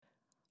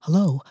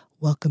Hello,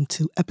 welcome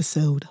to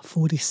episode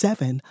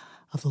 47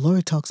 of the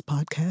Lori Talks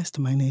podcast.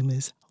 My name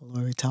is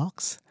Lori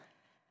Talks.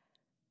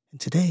 And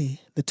today,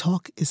 the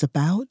talk is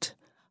about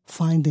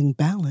finding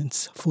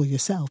balance for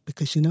yourself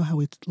because you know how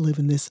we live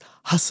in this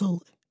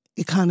hustle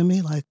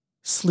economy, like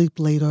sleep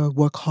later,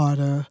 work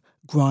harder,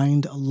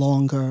 grind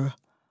longer.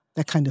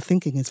 That kind of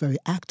thinking is very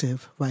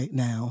active right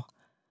now.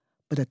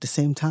 But at the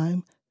same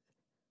time,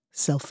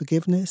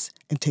 self-forgiveness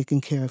and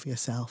taking care of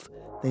yourself,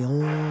 they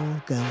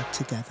all go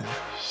together.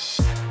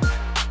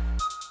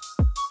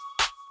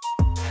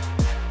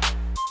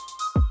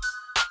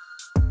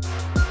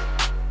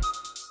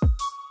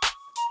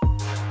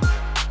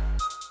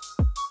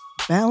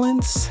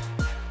 Balance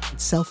and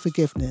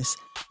self-forgiveness,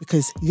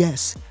 because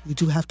yes, you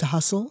do have to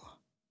hustle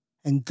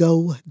and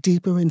go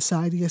deeper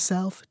inside of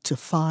yourself to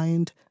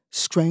find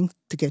strength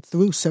to get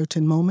through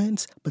certain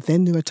moments. But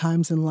then there are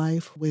times in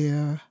life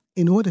where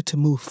in order to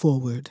move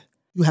forward,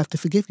 you have to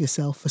forgive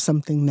yourself for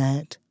something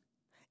that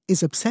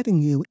is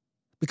upsetting you.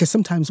 Because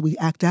sometimes we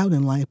act out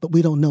in life, but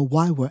we don't know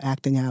why we're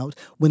acting out.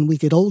 When we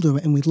get older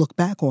and we look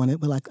back on it,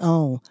 we're like,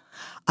 oh,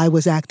 I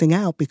was acting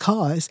out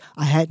because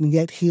I hadn't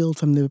yet healed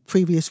from the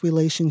previous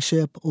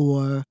relationship,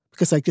 or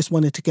because I just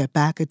wanted to get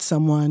back at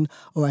someone,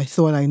 or I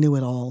thought I knew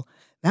it all.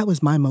 That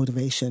was my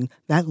motivation,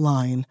 that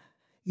line.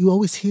 You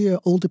always hear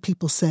older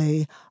people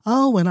say,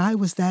 oh, when I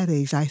was that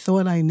age, I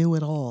thought I knew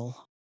it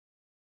all.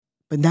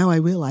 But now I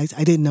realize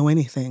I didn't know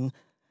anything.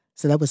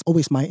 So that was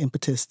always my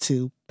impetus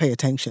to pay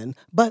attention.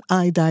 But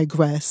I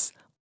digress.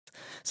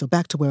 So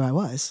back to where I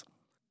was.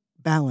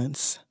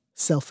 Balance,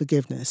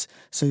 self-forgiveness.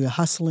 So you're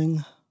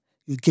hustling,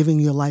 you're giving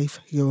your life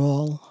your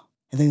all,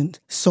 and then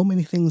so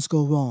many things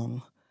go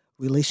wrong.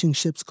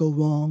 Relationships go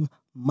wrong,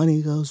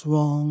 money goes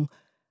wrong,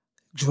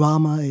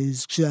 drama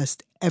is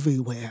just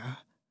everywhere.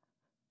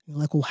 You're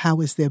like, well,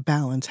 how is there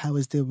balance? How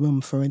is there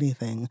room for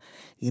anything?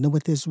 You know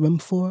what there's room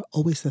for?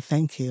 Always the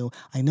thank you.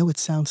 I know it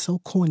sounds so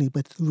corny,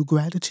 but through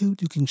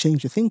gratitude, you can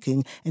change your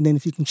thinking. And then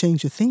if you can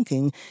change your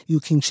thinking, you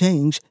can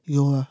change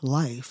your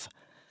life.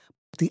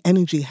 The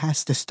energy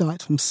has to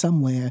start from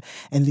somewhere,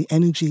 and the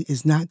energy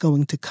is not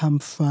going to come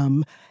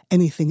from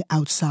anything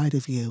outside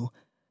of you.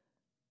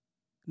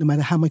 No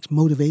matter how much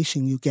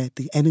motivation you get,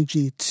 the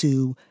energy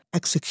to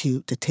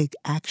execute, to take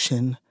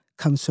action,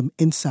 comes from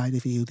inside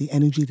of you. The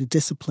energy to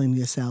discipline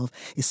yourself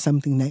is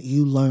something that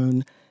you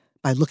learn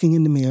by looking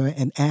in the mirror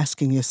and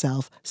asking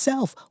yourself,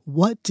 self,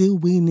 what do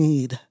we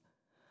need?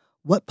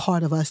 What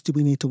part of us do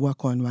we need to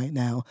work on right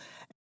now?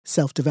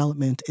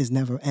 Self-development is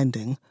never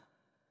ending.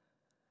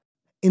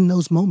 In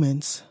those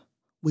moments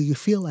where you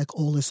feel like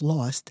all is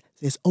lost,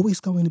 there's always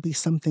going to be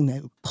something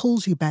that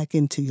pulls you back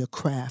into your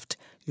craft,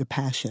 your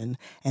passion,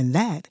 and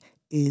that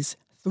is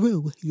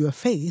through your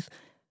faith,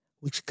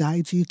 which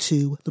guides you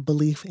to the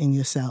belief in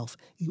yourself.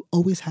 You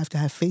always have to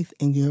have faith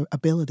in your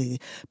ability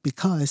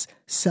because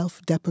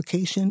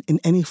self-deprecation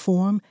in any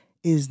form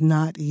is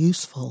not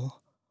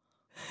useful.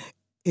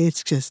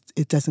 It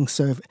doesn't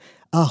serve.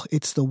 Oh,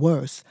 it's the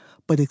worst,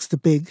 but it's the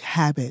big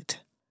habit.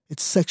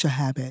 It's such a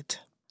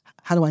habit.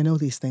 How do I know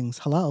these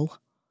things? Hello?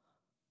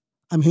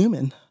 I'm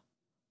human.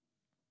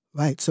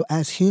 Right, so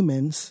as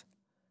humans,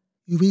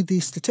 you read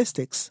these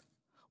statistics.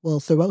 Well,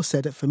 Thoreau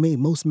said it for me.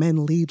 Most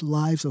men lead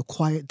lives of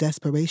quiet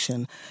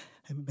desperation.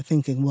 I remember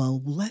thinking,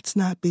 well, let's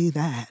not be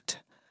that.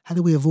 How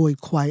do we avoid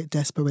quiet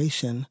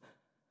desperation?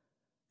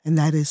 And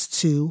that is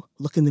to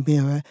look in the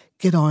mirror,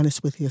 get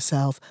honest with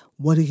yourself.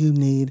 What do you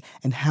need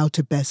and how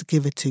to best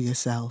give it to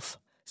yourself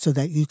so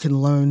that you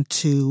can learn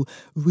to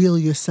reel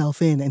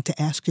yourself in and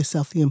to ask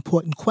yourself the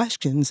important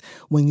questions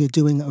when you're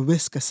doing a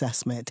risk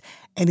assessment,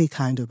 any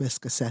kind of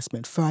risk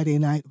assessment, Friday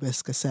night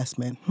risk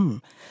assessment.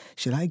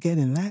 Should I get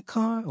in that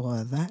car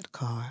or that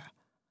car?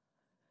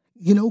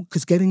 You know,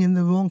 because getting in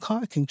the wrong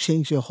car can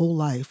change your whole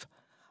life.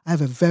 I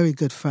have a very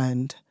good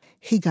friend.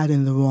 He got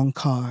in the wrong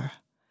car,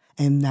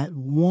 and that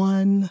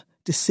one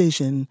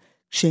decision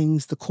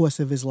changed the course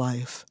of his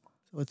life.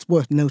 So it's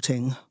worth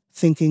noting.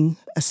 Thinking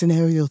a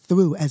scenario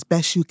through as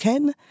best you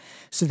can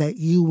so that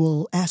you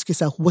will ask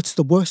yourself, what's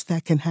the worst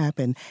that can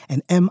happen?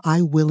 And am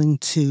I willing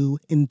to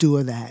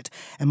endure that?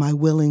 Am I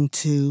willing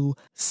to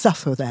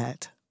suffer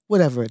that?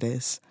 Whatever it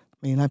is,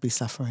 may not be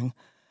suffering.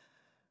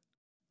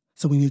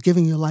 So when you're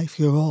giving your life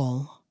your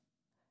all,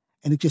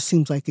 and it just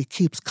seems like it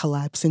keeps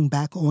collapsing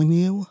back on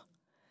you,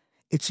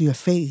 it's your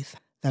faith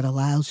that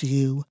allows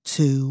you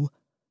to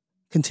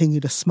continue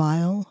to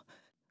smile,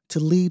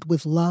 to lead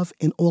with love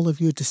in all of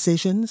your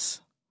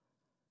decisions.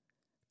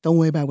 Don't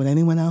worry about what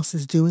anyone else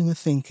is doing or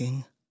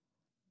thinking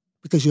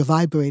because you're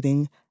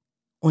vibrating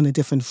on a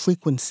different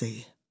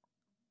frequency,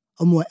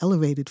 a more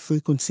elevated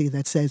frequency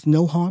that says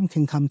no harm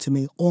can come to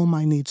me, all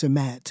my needs are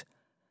met.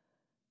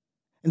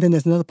 And then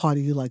there's another part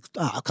of you like,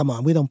 come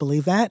on, we don't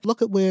believe that.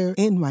 Look at where we're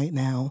in right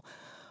now.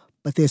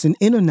 But there's an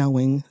inner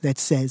knowing that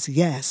says,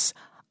 yes,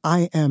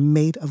 I am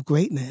made of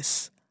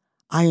greatness.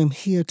 I am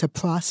here to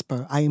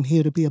prosper. I am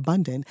here to be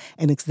abundant.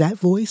 And it's that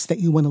voice that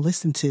you want to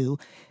listen to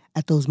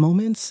at those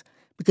moments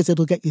because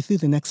it'll get you through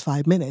the next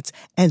 5 minutes.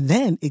 And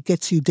then it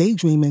gets you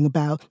daydreaming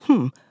about,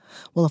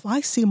 well, if I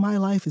see my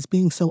life as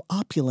being so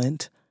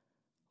opulent,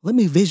 Let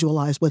me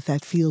visualize what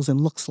that feels and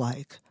looks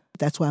like.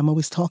 That's why I'm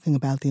always talking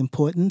about the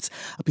importance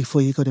of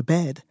before you go to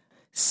bed.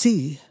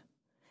 See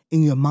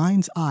in your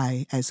mind's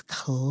eye, as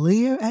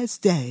clear as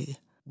day,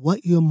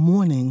 what your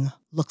morning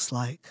looks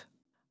like.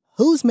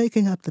 Who's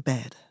making up the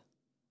bed?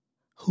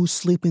 Who's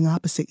sleeping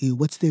opposite you?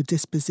 What's their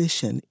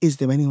disposition? Is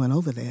there anyone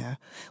over there?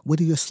 What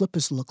do your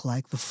slippers look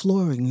like? The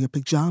flooring, your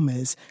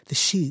pajamas, the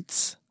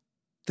sheets,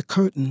 the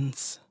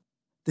curtains,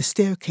 the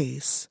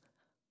staircase.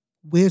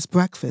 Where's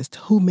breakfast?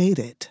 Who made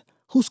it?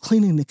 Who's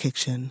cleaning the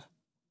kitchen?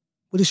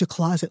 What does your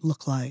closet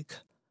look like?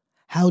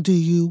 How do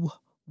you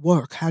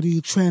work? How do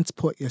you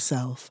transport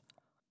yourself?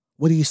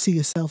 What do you see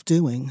yourself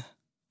doing?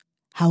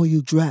 How are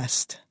you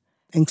dressed?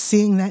 And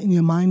seeing that in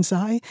your mind's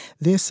eye,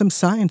 there's some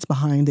science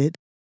behind it.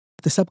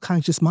 The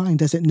subconscious mind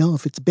doesn't know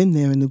if it's been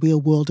there in the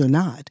real world or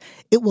not.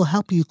 It will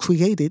help you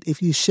create it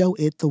if you show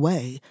it the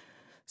way.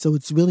 So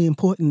it's really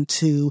important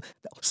to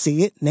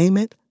see it, name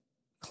it,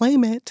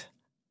 claim it.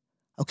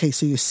 Okay,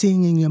 so you're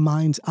seeing in your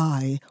mind's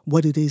eye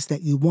what it is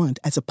that you want,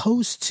 as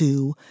opposed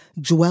to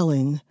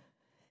dwelling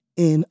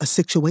in a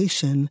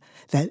situation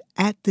that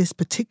at this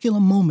particular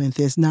moment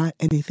there's not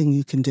anything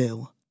you can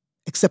do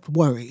except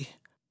worry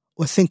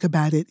or think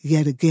about it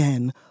yet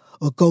again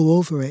or go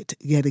over it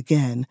yet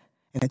again.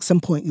 And at some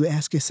point you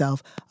ask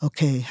yourself,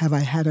 okay, have I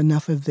had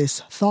enough of this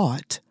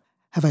thought?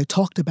 Have I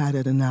talked about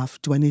it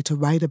enough? Do I need to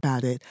write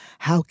about it?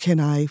 How can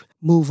I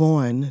move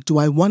on? Do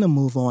I want to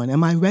move on?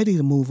 Am I ready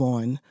to move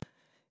on?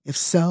 If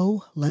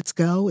so, let's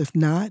go. If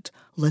not,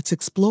 let's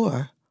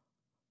explore.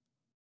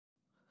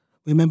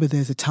 Remember,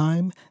 there's a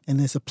time and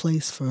there's a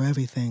place for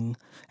everything.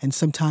 And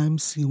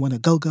sometimes you want to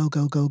go.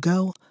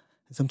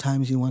 And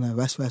sometimes you want to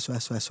rest.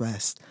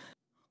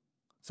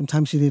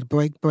 Sometimes you need a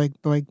break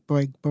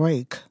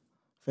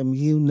from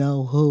you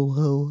know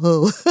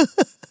who.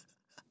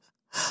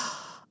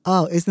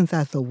 Oh, isn't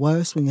that the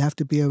worst when you have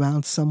to be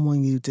around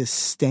someone you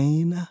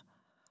disdain?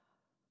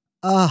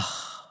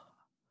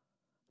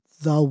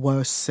 The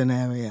worst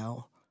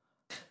scenario.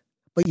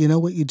 But you know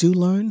what you do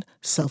learn?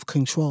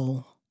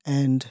 Self-control,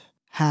 and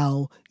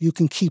how you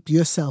can keep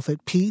yourself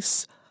at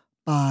peace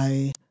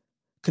by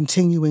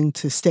continuing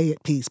to stay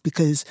at peace.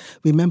 Because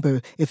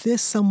remember, if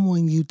there's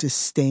someone you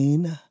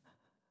disdain,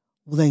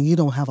 well, then you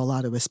don't have a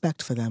lot of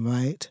respect for them,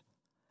 right?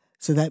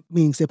 So that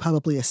means they're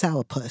probably a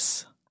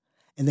sourpuss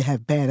and they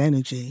have bad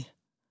energy.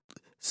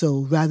 So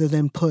rather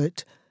than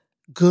put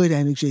good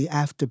energy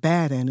after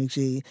bad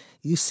energy,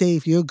 you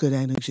save your good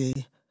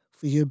energy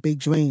for your big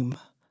dream.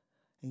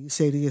 And you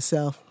say to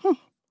yourself,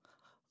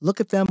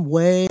 look at them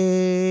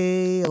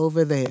way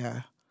over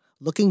there,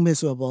 looking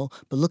miserable,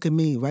 but look at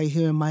me right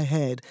here in my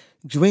head,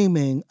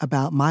 dreaming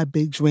about my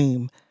big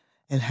dream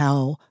and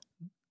how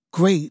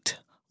great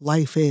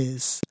life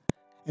is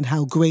and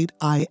how great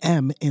I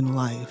am in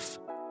life.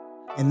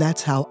 And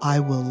that's how I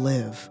will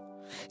live.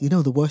 You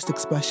know, the worst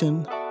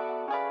expression,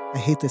 I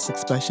hate this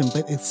expression,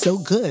 but it's so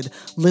good.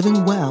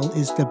 Living well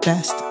is the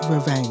best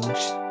revenge.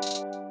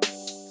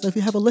 So if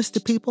you have a list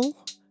of people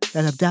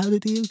that have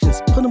doubted you,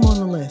 just put them on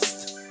the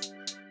list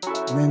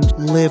and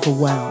then live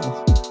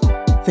well.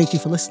 Thank you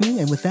for listening.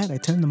 And with that, I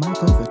turn the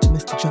mic over to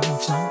Mr. John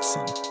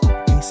Johnson,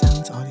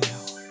 K-Sounds Audio.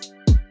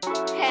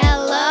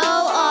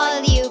 Hello,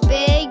 all you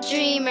big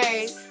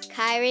dreamers.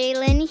 Kyrie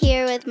Lynn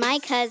here with my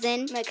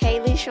cousin,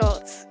 McKaylee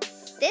Schultz.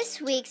 This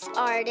week's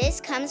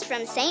artist comes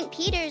from St.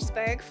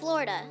 Petersburg,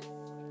 Florida.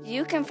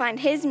 You can find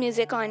his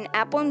music on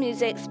Apple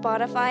Music,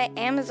 Spotify,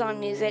 Amazon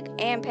Music,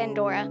 and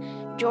Pandora.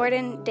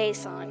 Jordan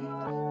Dason.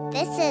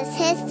 This is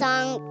his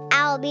song,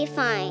 I'll Be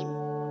Fine.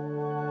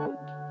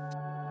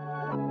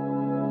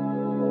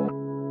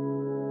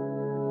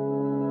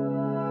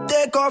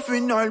 Take off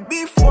and I'll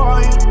be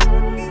fine.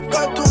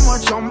 Got too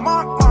much on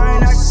my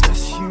mind. I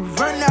guess you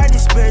run out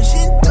of space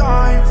in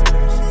time.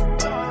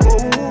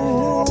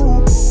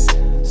 Oh,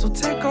 so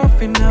take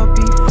off and I'll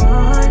be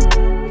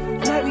fine.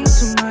 Let me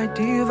to my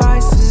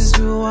devices.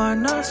 You are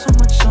not so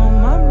much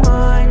on my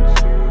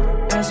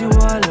mind as you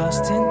are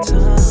lost in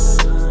time.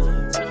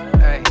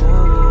 Hey,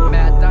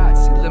 mad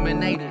thoughts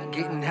eliminated.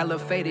 Getting hella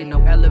faded,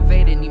 no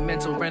elevated, need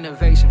mental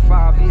renovation.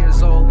 5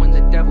 years old when the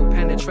devil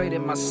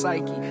penetrated my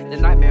psyche. The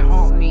nightmare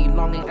haunt me,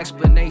 longing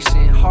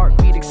explanation.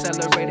 Heartbeat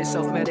accelerated,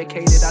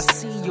 self-medicated. I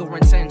see your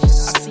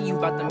intentions, I see you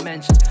about the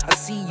mentions. I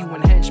see you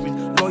in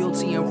henchmen,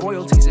 loyalty and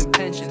royalties and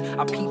pension.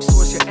 I peep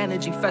source your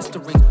energy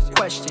festering.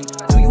 Question,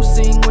 do you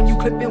sing when you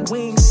clipping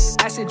wings?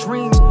 Acid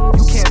dreams,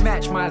 you can't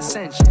match my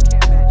ascension.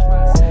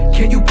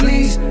 Can you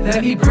please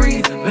let me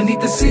breathe beneath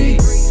the sea?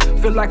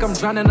 Feel like I'm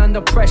drowning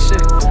under pressure.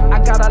 I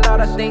got a lot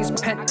of things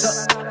pent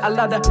up, a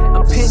lot of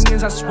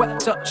opinions I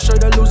swept up. Sure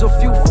to lose a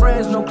few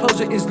friends, no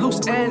closure is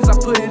loose ends. I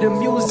put it in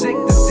music,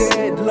 the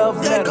dead love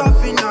letter. Take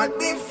off and I'll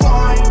be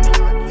fine.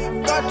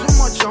 Got too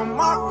much on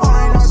my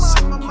mind. I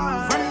see you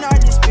run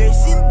out of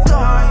space in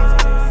time.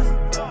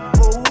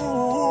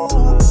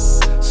 Oh,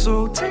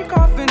 so take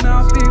off and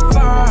I'll be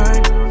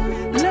fine.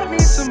 Let me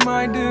to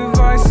my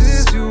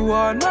devices. You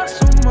are not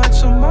so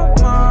much on my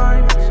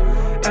mind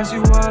as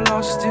you are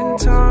lost in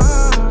time.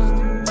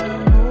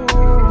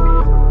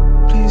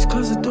 Please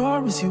close the door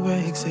far as you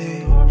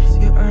exit.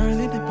 Your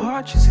early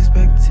departure's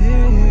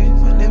expected.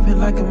 But living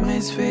like a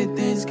misfit,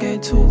 things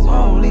get too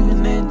old.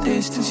 Even at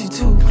distance, you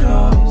too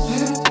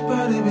close.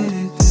 Everybody with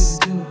it,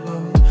 too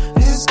old.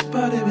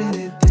 Everybody with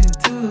it,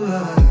 too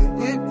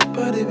old.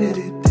 Everybody with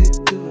it,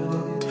 too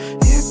old.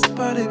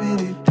 Everybody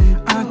with it.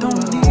 I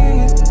don't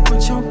need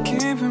what you're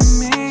giving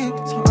me,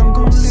 so I'm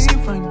gon'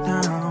 leave right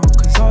now.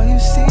 Cause all you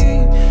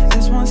see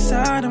is one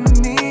side of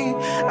me.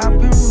 I've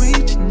been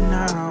reaching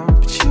out,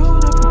 but you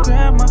never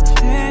grab my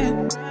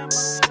hand.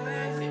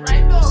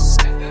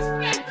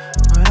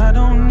 But I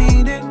don't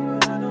need it.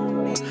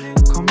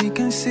 Call me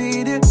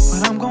conceited,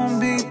 but I'm gon'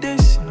 beat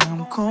this and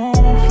I'm gon'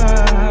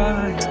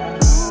 fly.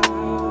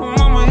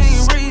 Mama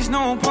ain't raised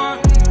no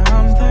punk, yeah,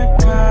 I'm that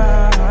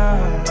guy.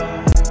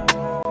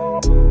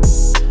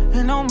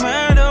 And no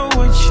matter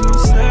what you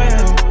say,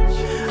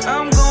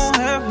 I'm gon'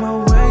 have my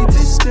way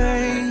to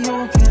stay.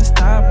 You can't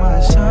stop my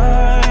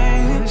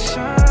shine,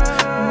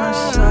 my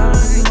shine.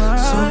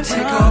 So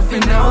take off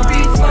and I'll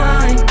be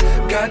fine.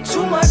 Got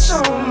too much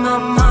on my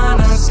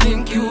mind. I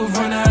think you've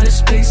run out of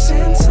space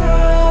and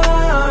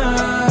time.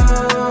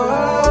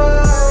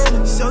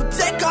 So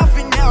take off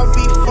and I'll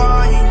be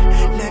fine.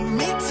 Let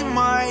me to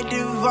my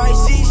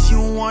devices.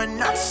 You are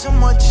not so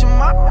much in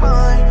my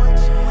mind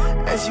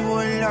as you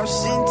were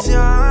lost in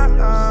time.